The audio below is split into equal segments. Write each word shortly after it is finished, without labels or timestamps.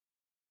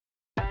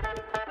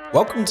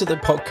Welcome to the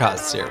podcast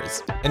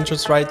series,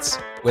 Interest Rates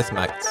with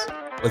Mates,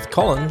 with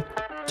Colin,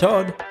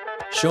 Todd,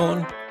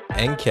 Sean,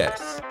 and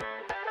Cass.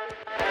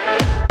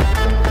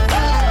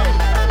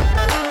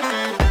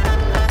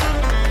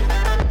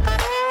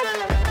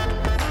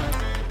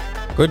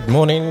 Good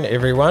morning,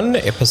 everyone.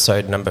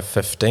 Episode number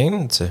 15.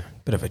 It's a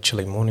bit of a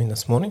chilly morning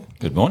this morning.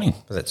 Good morning.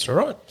 But that's all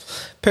right.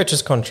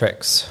 Purchase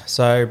contracts.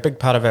 So a big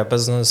part of our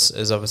business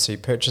is obviously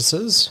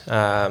purchases.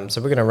 So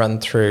we're going to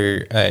run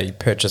through a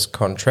purchase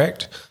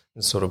contract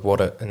and sort of what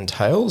it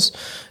entails.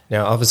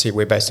 Now, obviously,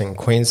 we're based in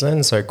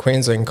Queensland, so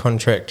Queensland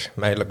contract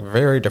may look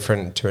very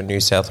different to a New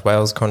South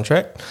Wales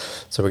contract.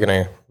 So we're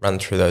going to run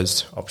through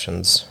those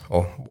options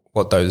or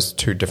what those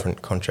two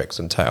different contracts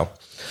entail.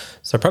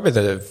 So probably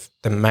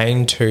the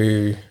main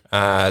two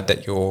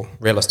that your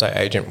real estate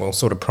agent will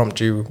sort of prompt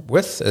you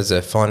with is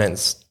a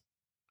finance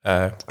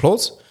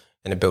clause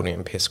and a building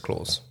and pest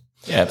clause.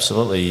 Yeah,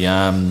 absolutely.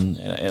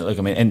 Look,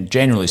 I mean, and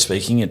generally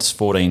speaking, it's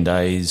 14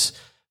 days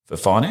for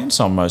finance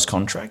on most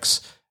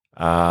contracts,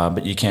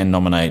 but you can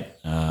nominate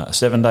a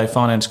 7-day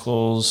finance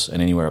clause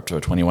and anywhere up to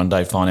a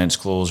 21-day finance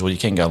clause, or you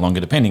can go longer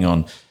depending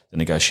on the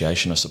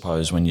negotiation, I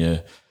suppose, when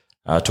you're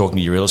talking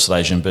to your real estate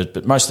agent.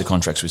 But most of the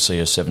contracts we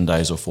see are 7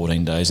 days or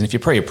 14 days. And if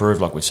you're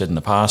pre-approved, like we've said in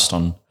the past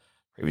on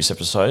previous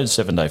episodes,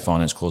 7-day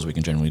finance clause we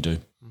can generally do.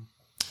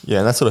 Yeah,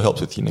 and that sort of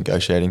helps with your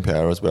negotiating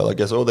power as well. I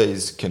guess all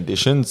these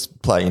conditions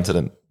play into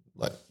the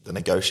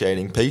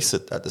negotiating piece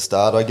at the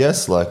start, I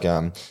guess. Like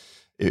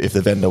if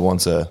the vendor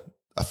wants a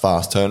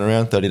fast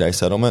turnaround, 30-day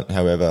settlement,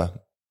 however,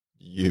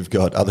 you've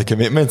got other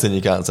commitments and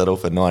you can't settle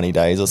for 90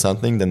 days or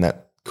something, then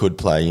that could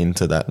play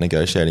into that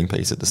negotiating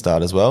piece at the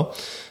start as well.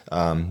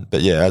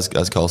 But yeah,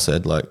 as Cole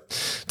said, like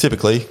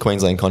typically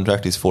Queensland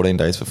contract is 14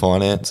 days for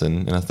finance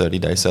and a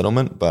 30-day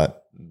settlement,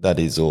 but that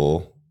is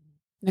all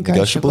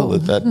negotiable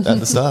at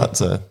the start.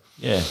 So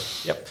yeah,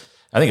 yep.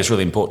 I think it's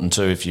really important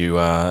too if you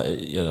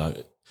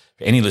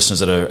for any listeners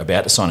that are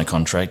about to sign a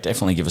contract,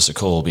 definitely give us a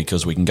call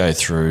because we can go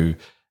through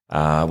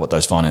what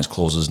those finance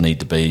clauses need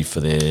to be for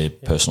their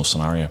personal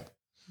scenario.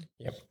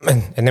 Yep.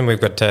 And then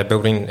we've got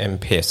building and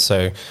pest.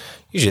 So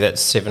usually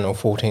that's 7 or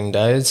 14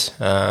 days.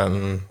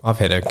 I've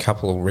had a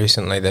couple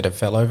recently that have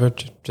fell over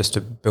just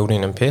to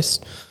building and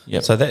pest.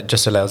 Yep. So that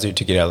just allows you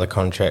to get out of the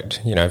contract.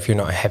 You know, if you're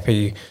not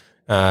happy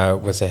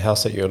with the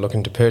house that you're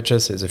looking to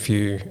purchase, there's a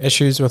few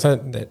issues with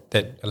it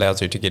that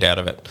allows you to get out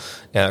of it.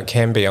 Now, it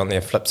can be on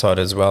the flip side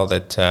as well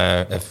that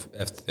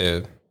if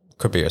there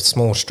could be a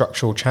small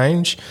structural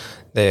change,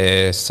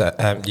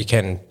 you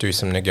can do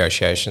some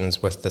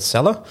negotiations with the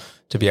seller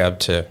to be able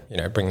to,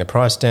 bring the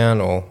price down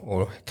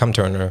or come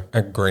to an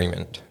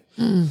agreement.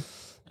 Mm.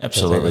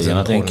 Absolutely, and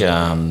I think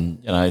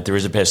there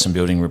is a pest and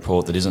building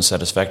report that isn't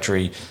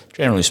satisfactory.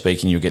 Generally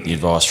speaking, you'll get the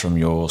advice from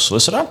your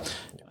solicitor,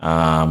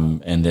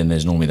 and then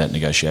there's normally that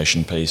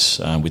negotiation piece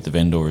with the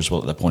vendor as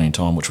well at that point in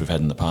time, which we've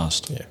had in the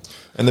past. Yeah,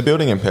 and the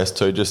building and pest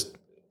too.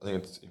 I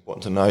think it's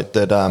important to note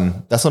that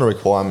that's not a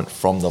requirement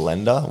from the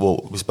lender.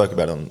 Well, we spoke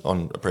about it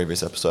on a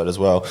previous episode as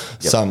well.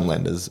 Yep. Some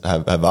lenders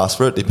have asked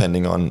for it,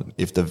 depending on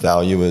if the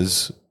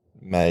valuers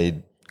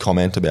made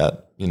comment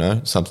about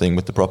something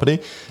with the property.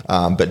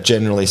 But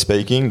generally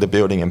speaking, the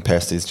building and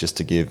pest is just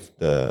to give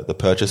the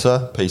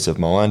purchaser peace of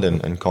mind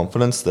and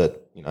confidence that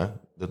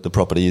that the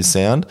property is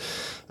sound.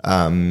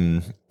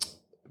 But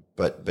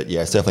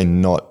yeah, it's definitely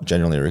not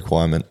generally a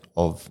requirement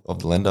of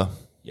the lender.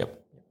 Yep.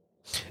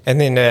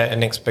 And then the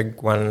next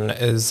big one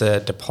is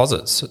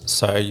deposits.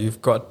 So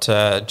you've got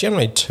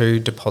generally 2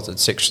 deposit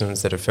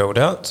sections that are filled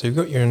out. So you've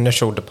got your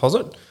initial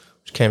deposit,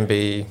 which can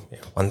be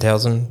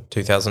 $1,000,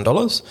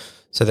 $2,000.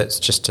 So that's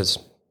just to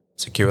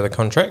secure the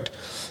contract.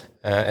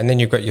 And then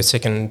you've got your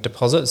second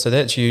deposit. So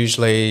that's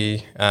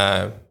usually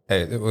a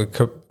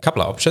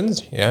couple of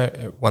options.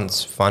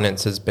 Once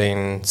finance has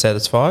been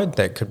satisfied,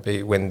 that could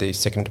be when the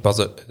second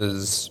deposit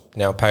is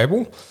now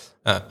payable,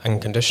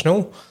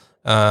 unconditional.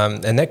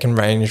 And that can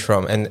range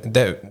from, and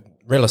the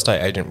real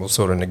estate agent will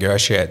sort of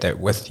negotiate that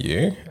with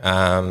you.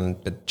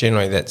 But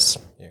generally that's,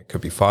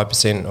 could be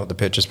 5% of the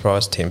purchase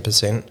price,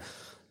 10%.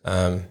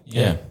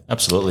 Yeah,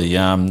 absolutely.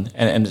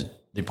 And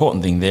the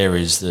important thing there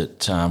is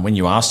that when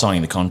you are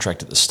signing the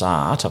contract at the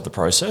start of the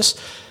process,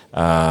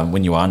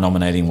 when you are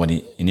nominating what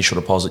initial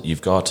deposit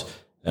you've got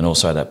and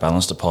also that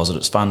balance deposit,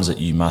 it's funds that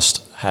you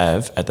must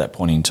have at that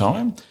point in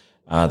time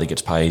that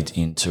gets paid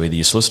into either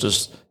your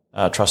solicitor's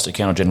trust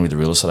account or generally the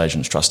real estate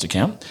agent's trust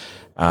account.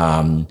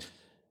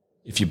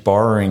 If you're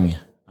borrowing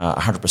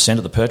 100%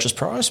 of the purchase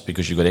price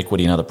because you've got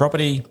equity in other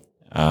property,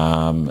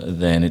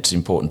 then it's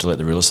important to let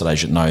the real estate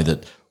agent know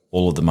that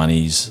all of the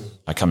monies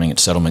are coming at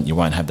settlement. You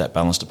won't have that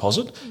balance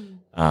deposit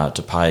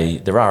to pay.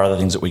 There are other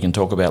things that we can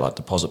talk about, like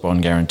deposit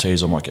bond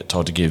guarantees. I might get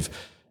Todd to give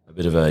a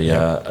bit of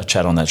a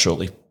chat on that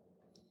shortly.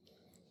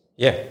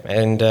 Yeah,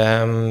 and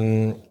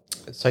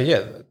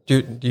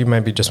do you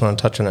maybe just want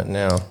to touch on it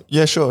now?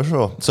 Yeah, sure.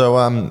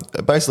 So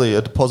basically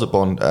a deposit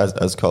bond,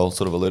 as Cole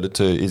sort of alluded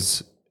to,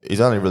 is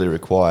only really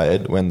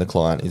required when the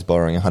client is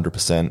borrowing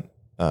 100%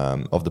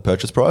 of the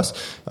purchase price.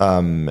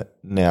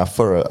 Now,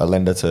 for a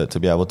lender to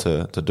be able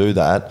to do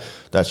that,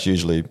 that's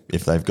usually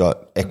if they've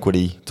got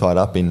equity tied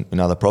up in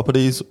other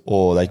properties,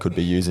 or they could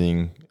be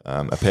using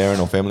a parent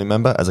or family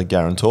member as a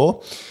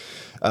guarantor.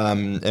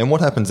 And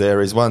what happens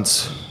there is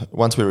once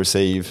we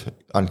receive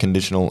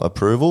unconditional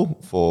approval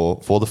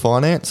for the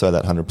finance, so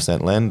that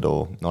 100% lend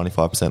or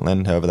 95%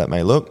 lend, however that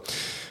may look,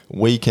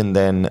 we can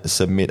then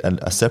submit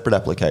a separate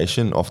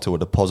application off to a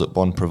deposit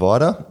bond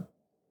provider,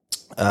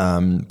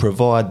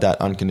 provide that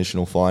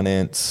unconditional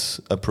finance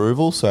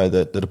approval, so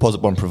that the deposit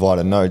bond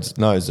provider knows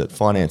that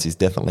finance is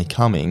definitely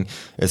coming.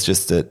 It's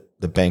just that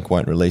the bank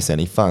won't release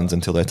any funds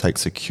until they take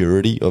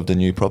security of the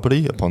new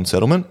property upon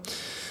settlement.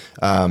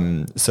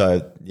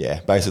 So yeah,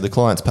 basically the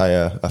clients pay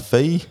a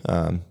fee.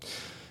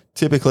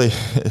 Typically,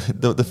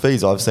 the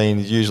fees I've seen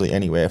is usually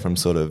anywhere from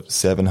sort of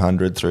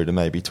 $700 through to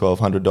maybe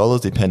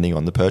 $1,200, depending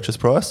on the purchase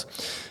price.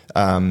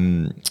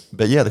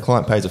 But yeah, the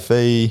client pays a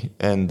fee,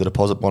 and the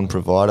deposit bond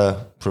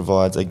provider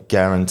provides a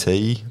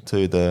guarantee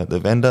to the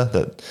vendor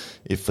that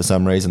if for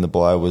some reason the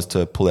buyer was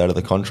to pull out of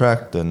the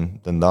contract, then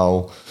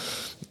they'll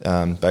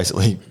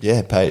basically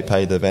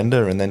pay the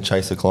vendor and then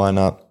chase the client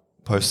up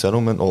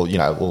post-settlement, or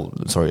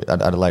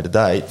at a later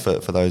date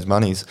for those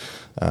monies.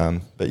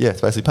 But yeah, it's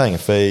basically paying a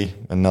fee,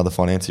 and another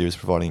financier is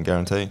providing a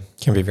guarantee.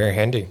 Can be very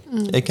handy.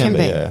 It can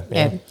be,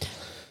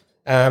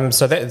 yeah.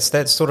 So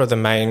that's sort of the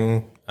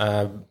main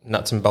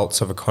nuts and bolts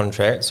of a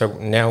contract. So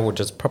now we'll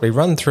just probably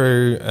run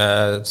through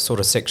sort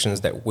of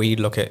sections that we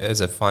look at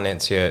as a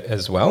financier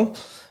as well.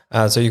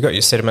 So you've got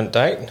your settlement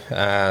date.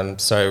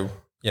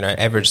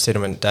 Average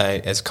settlement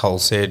day, as Cole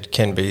said,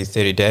 can be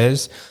 30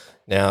 days.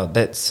 Now,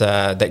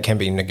 that can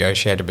be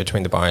negotiated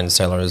between the buyer and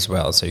seller as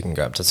well. So you can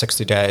go up to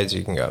 60 days,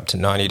 you can go up to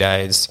 90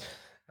 days.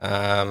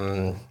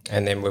 And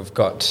then we've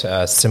got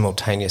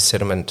simultaneous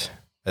settlement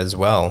as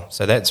well.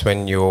 So that's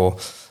when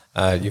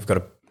you've got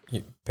a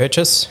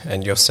purchase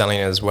and you're selling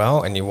as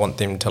well, and you want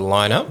them to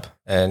line up,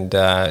 and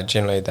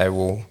generally they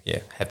will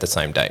have the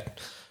same date.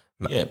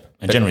 Yeah,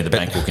 and generally the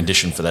bank will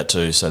condition for that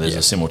too. So there's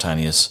a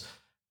simultaneous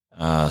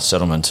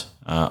settlement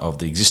of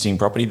the existing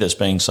property that's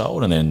being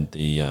sold, and then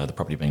the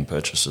property being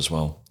purchased as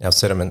well. Our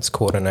settlements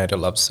coordinator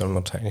loves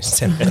simultaneous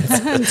settlements.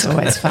 It's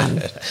always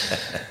fun.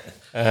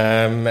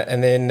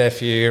 And then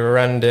if you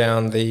run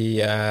down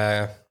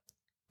the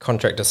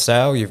contract of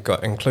sale, you've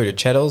got included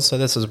chattels. So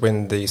this is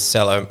when the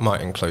seller might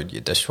include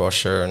your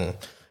dishwasher and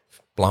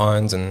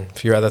blinds and a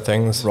few other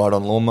things. Ride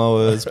on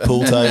lawnmowers,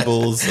 pool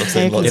tables. I've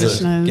seen lots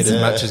of get as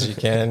much as you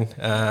can.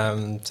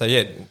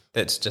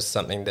 That's just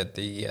something that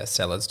the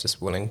seller's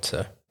just willing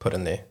to put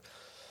in there.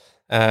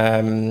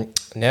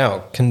 Now,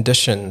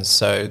 conditions.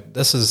 So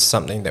this is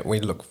something that we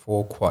look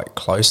for quite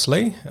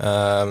closely.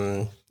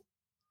 There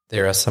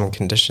are some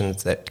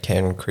conditions that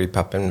can creep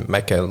up and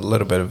make a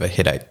little bit of a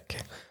headache.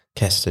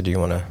 Caster, do you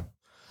want to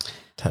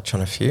touch on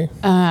a few?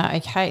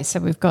 Okay, so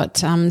we've got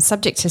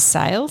subject to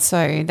sale.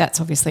 So that's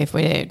obviously if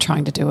we're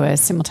trying to do a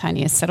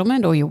simultaneous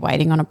settlement, or you're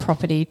waiting on a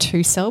property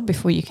to sell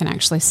before you can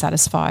actually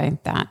satisfy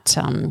that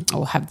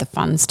or have the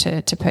funds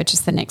to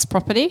purchase the next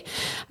property.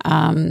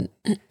 Then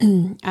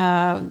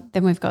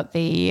we've got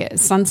the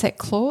sunset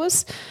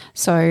clause.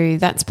 So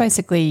that's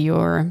basically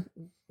your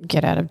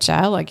get out of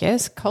jail, I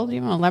guess. Cole, do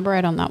you want to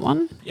elaborate on that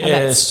one?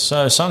 Yes,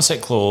 so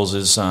sunset clause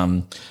is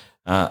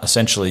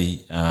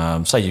essentially,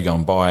 say you go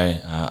and buy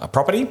a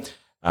property,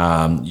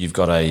 you've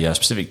got a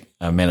specific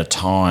amount of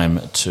time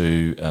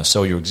to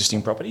sell your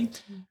existing property,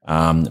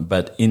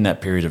 but in that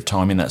period of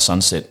time, in that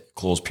sunset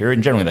clause period,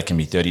 and generally that can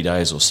be 30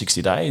 days or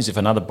 60 days, if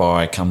another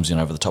buyer comes in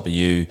over the top of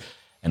you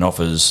and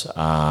offers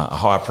a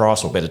higher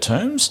price or better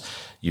terms,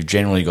 you've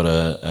generally got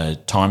a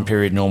time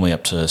period, normally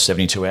up to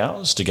 72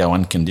 hours, to go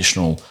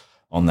unconditional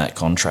on that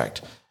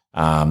contract.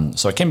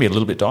 So it can be a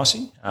little bit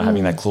dicey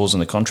having that clause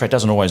in the contract.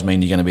 Doesn't always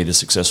mean you're going to be the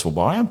successful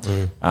buyer,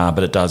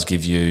 but it does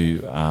give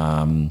you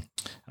an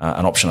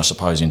option, I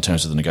suppose, in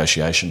terms of the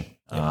negotiation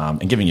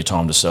and giving you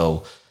time to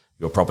sell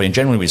your property. And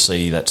generally we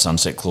see that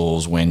sunset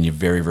clause when you're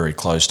very, very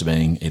close to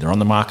being either on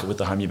the market with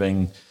the home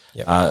that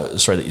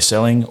you're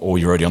selling, or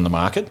you're already on the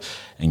market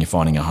and you're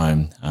finding a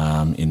home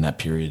in that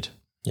period.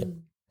 Yeah.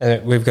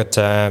 And we've got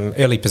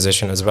early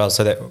possession as well,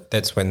 so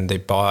that's when the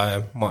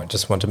buyer might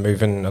just want to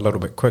move in a little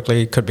bit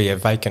quickly. It could be a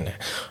vacant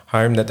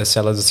home that the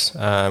seller's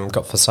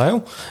got for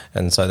sale,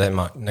 and so they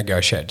might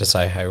negotiate to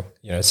say, hey,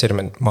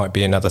 settlement might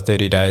be another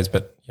 30 days,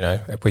 but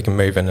if we can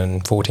move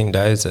in 14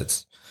 days,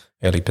 it's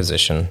early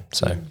possession.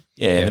 So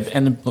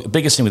and the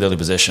biggest thing with early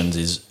possessions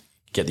is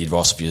get the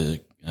advice of your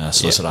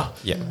solicitor.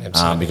 Yeah,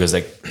 absolutely. Because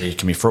they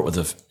can be fraught with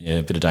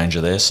a bit of danger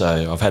there.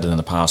 So I've had it in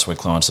the past where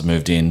clients have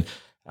moved in.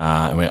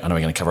 I know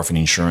we're going to cover off an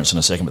insurance in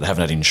a second, but they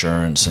haven't had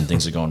insurance and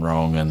things have gone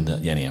wrong, and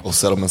or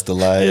settlements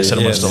delayed. Yeah,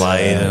 settlements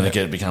delayed, and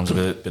it becomes a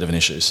bit of an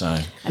issue. So,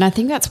 and I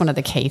think that's one of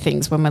the key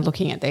things when we're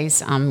looking at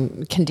these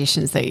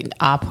conditions that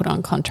are put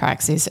on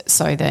contracts is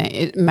so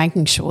that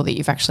making sure that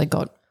you've actually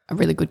got a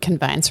really good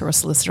conveyancer or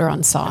solicitor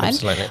on side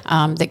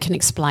that can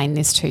explain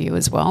this to you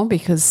as well,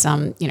 because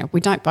we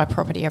don't buy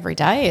property every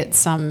day. It's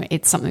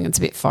something that's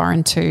a bit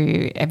foreign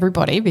to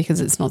everybody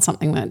because it's not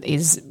something that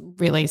is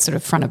really sort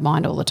of front of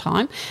mind all the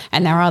time.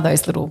 And there are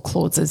those little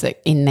clauses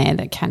in there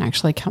that can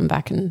actually come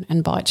back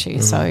and bite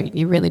you. So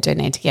you really do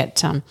need to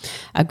get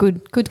a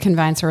good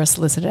conveyancer or a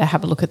solicitor to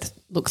have a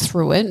look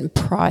through it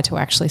prior to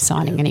actually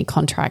signing any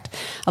contract.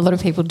 A lot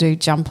of people do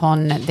jump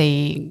on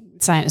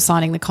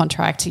signing the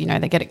contract.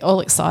 They get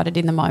all excited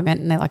in the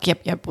moment and they're like,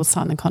 yep, we'll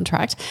sign the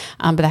contract.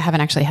 But they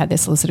haven't actually had their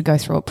solicitor go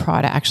through it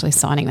prior to actually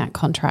signing that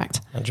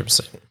contract.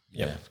 100%.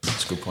 Yeah,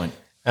 that's a good point.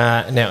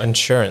 Now,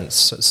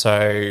 insurance.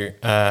 So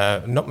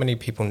not many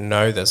people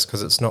know this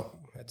because it's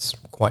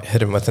quite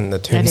hidden within the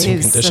terms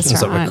and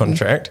conditions of a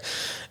contract.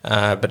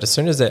 But as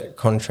soon as that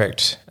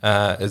contract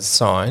is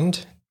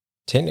signed,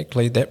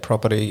 technically that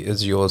property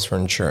is yours for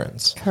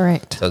insurance.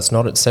 Correct. So it's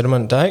not at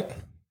settlement date.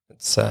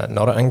 It's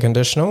not an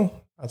unconditional.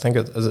 I think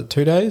is it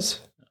 2 days?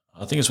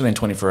 I think it's within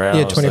 24 hours.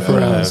 Yeah, 24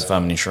 hours.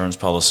 Have an insurance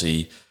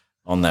policy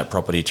on that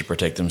property to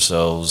protect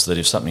themselves, that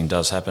if something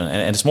does happen,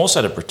 and it's more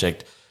so to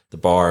protect the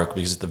buyer,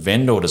 because if the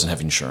vendor doesn't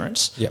have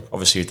insurance,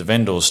 obviously if the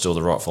vendor is still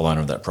the rightful owner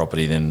of that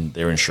property, then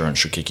their insurance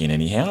should kick in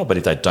anyhow. But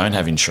if they don't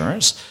have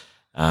insurance,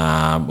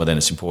 then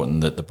it's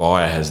important that the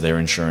buyer has their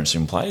insurance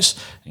in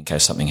place in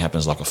case something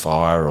happens like a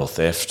fire or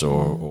theft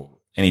or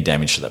any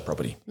damage to that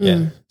property.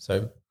 Yeah.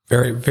 So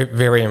very,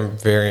 very,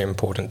 very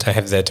important to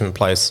have that in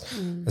place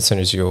as soon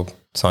as you're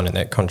signing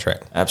that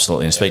contract.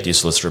 Absolutely. And speak to your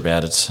solicitor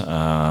about it.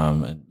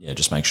 And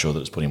just make sure that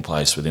it's put in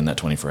place within that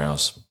 24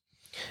 hours.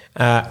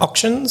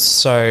 Auctions.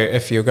 So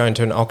if you're going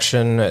to an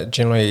auction,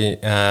 generally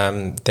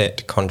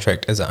that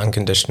contract is an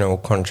unconditional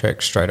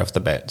contract straight off the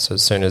bat. So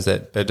as soon as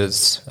that bid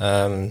is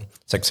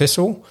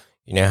successful,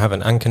 you now have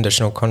an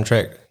unconditional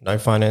contract, no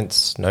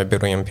finance, no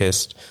building and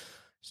pest,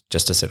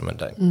 just a settlement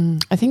date.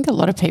 I think a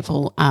lot of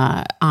people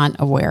aren't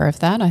aware of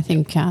that. I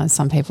think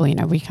some people,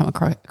 we come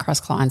across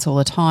clients all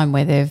the time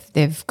where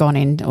they've gone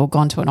in or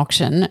gone to an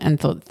auction and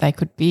thought they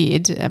could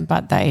bid,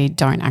 but they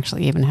don't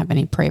actually even have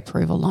any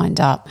pre-approval lined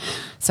up.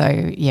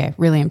 So,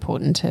 really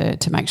important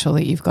to make sure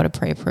that you've got a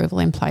pre-approval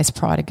in place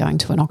prior to going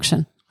to an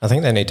auction. I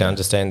think they need to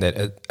understand that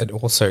it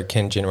also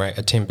can generate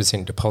a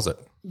 10% deposit.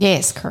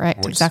 Yes,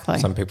 correct, exactly.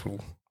 Some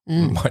people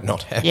might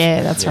not have.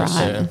 Yeah, that's right.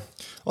 So,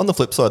 on the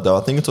flip side, though,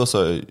 I think it's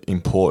also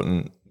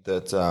important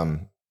that,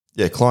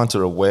 clients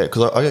are aware,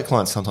 because I get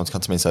clients sometimes come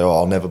to me and say,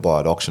 I'll never buy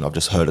at auction. I've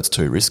just heard it's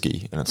too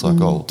risky. And it's like,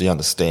 do you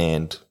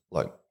understand,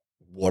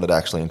 what it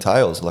actually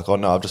entails? Like,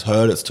 no, I've just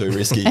heard it's too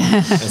risky.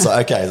 And it's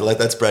like, okay,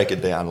 let's break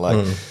it down.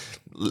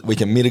 We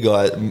can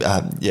mitigate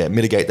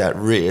that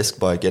risk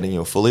by getting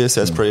you a fully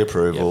assessed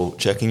pre-approval,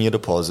 checking your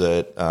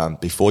deposit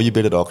before you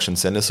bid at auction.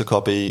 Send us a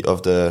copy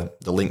of the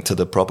link to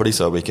the property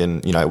so we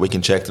can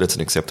check that it's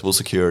an acceptable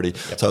security.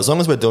 So as long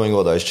as we're doing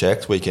all those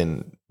checks, we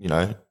can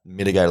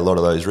mitigate a lot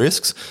of those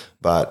risks.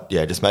 But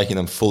just making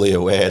them fully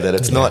aware that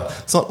it's not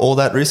all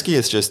that risky.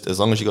 It's just as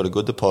long as you got a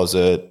good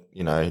deposit,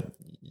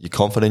 you're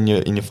confident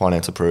in your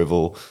finance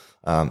approval.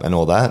 And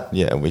all that,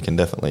 we can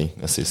definitely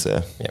assist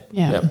there.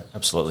 Yep,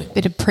 absolutely.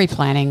 Bit of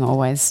pre-planning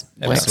always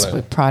works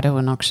prior to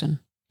an auction.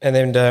 And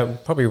then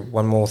probably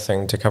one more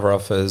thing to cover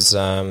off is,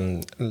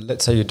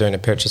 let's say you're doing a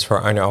purchase for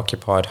an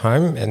owner-occupied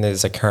home and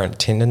there's a current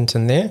tenant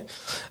in there.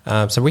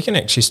 So we can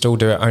actually still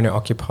do an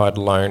owner-occupied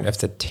loan if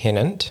the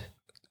tenant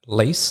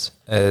lease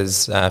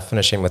is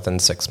finishing within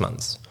 6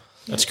 months.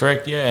 That's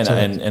correct,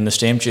 and the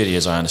stamp duty,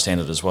 as I understand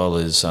it as well,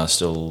 is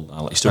still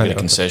get a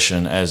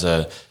concession as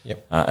an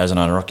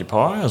owner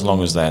occupier, as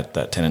long as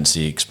that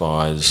tenancy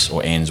expires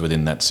or ends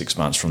within that 6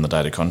 months from the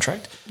date of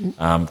contract.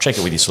 Check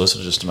it with your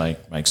solicitor just to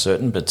make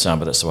certain, but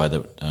that's the way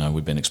that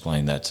we've been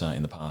explaining that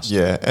in the past.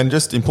 Yeah, and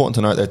just important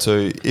to note there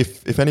too,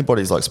 if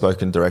anybody's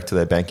spoken direct to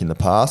their bank in the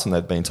past and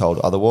they've been told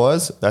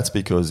otherwise, that's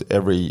because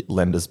every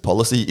lender's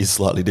policy is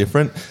slightly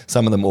different.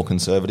 Some of the more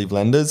conservative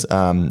lenders,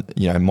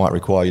 might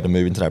require you to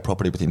move into that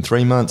property within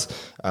 3 months.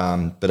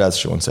 But as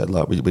Sean said,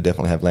 we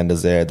definitely have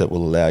lenders there that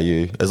will allow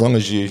you, as long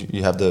as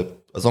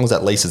as long as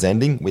that lease is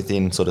ending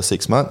within sort of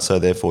 6 months, so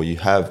therefore you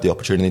have the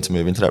opportunity to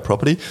move into that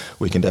property,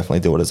 we can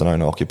definitely do it as an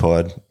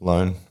owner-occupied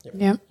loan.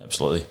 Yeah,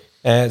 absolutely.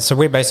 So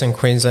we're based in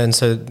Queensland,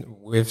 so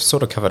we've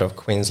sort of covered off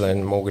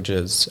Queensland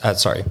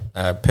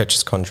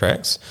purchase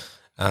contracts.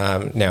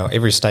 Now,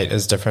 every state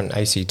is different.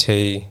 ACT,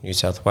 New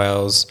South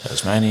Wales,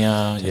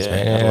 Tasmania,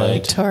 Adelaide,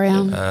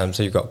 Victoria.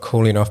 So you've got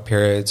cooling off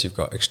periods, you've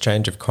got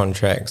exchange of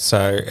contracts.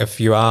 So if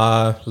you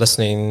are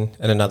listening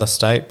in another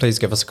state, please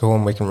give us a call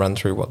and we can run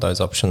through what those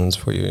options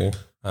for you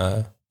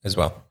as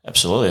well.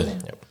 Absolutely.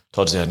 Yep.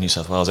 Todd's our New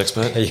South Wales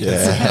expert.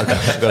 Yeah,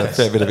 I've got a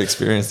fair bit of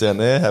experience down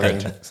there, having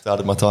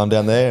started my time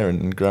down there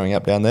and growing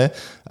up down there.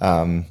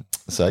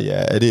 So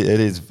it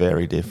is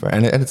very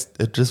different, and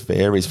it just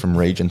varies from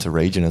region to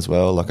region as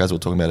well. Like as we were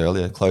talking about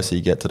earlier, the closer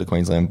you get to the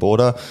Queensland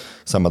border,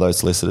 some of those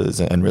solicitors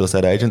and real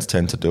estate agents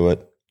tend to do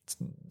it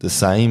the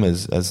same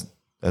as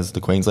the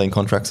Queensland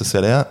contracts are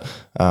set out.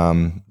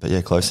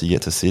 But closer you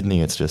get to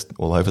Sydney, it's just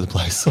all over the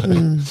place. So.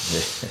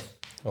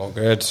 All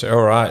good.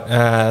 All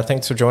right.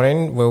 Thanks for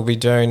joining. We'll be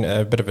doing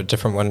a bit of a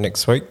different one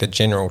next week, the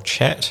general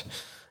chat.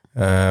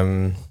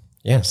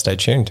 Stay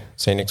tuned.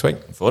 See you next week.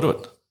 Look forward to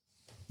it.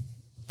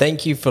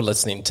 Thank you for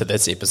listening to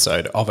this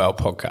episode of our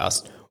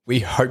podcast. We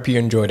hope you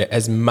enjoyed it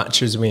as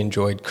much as we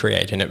enjoyed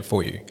creating it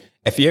for you.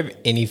 If you have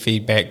any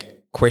feedback,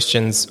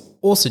 questions,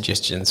 or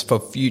suggestions for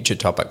future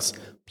topics,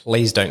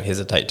 please don't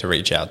hesitate to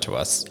reach out to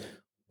us.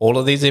 All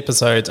of these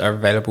episodes are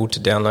available to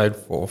download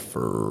for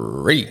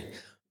free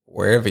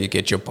wherever you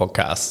get your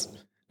podcasts.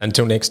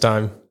 Until next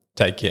time,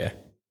 take care.